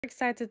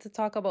Excited to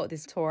talk about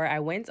this tour I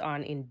went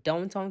on in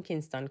downtown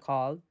Kingston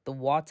called the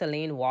Water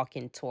Lane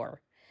Walking Tour.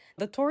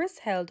 The tour is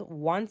held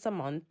once a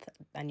month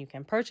and you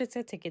can purchase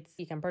your tickets.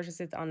 You can purchase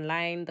it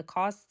online. The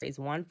cost is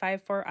 1,500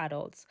 for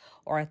adults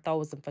or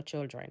 1,000 for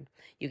children.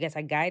 You get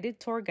a guided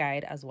tour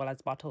guide as well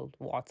as bottled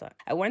water.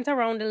 I went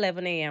around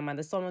 11 a.m. and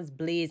the sun was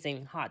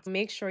blazing hot.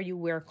 Make sure you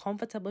wear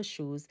comfortable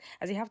shoes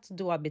as you have to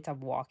do a bit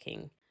of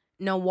walking.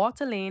 Now,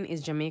 Water Lane is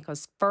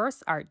Jamaica's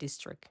first art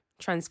district,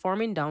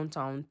 transforming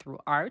downtown through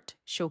art,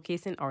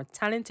 showcasing our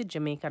talented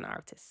Jamaican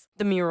artists.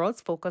 The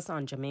murals focus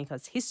on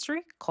Jamaica's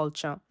history,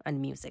 culture, and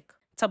music.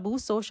 Taboo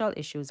social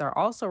issues are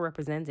also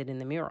represented in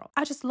the mural.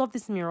 I just love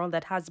this mural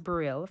that has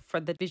Braille for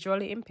the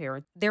visually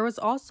impaired. There is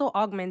also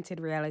augmented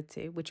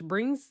reality, which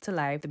brings to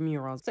life the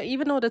murals. So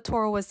even though the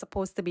tour was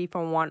supposed to be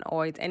from 1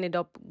 hour, it ended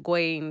up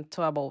going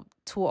to about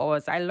 2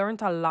 hours. I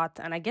learned a lot,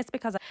 and I guess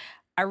because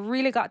I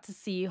really got to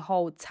see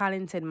how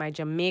talented my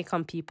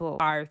Jamaican people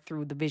are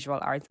through the visual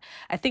arts.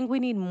 I think we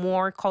need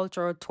more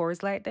cultural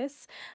tours like this.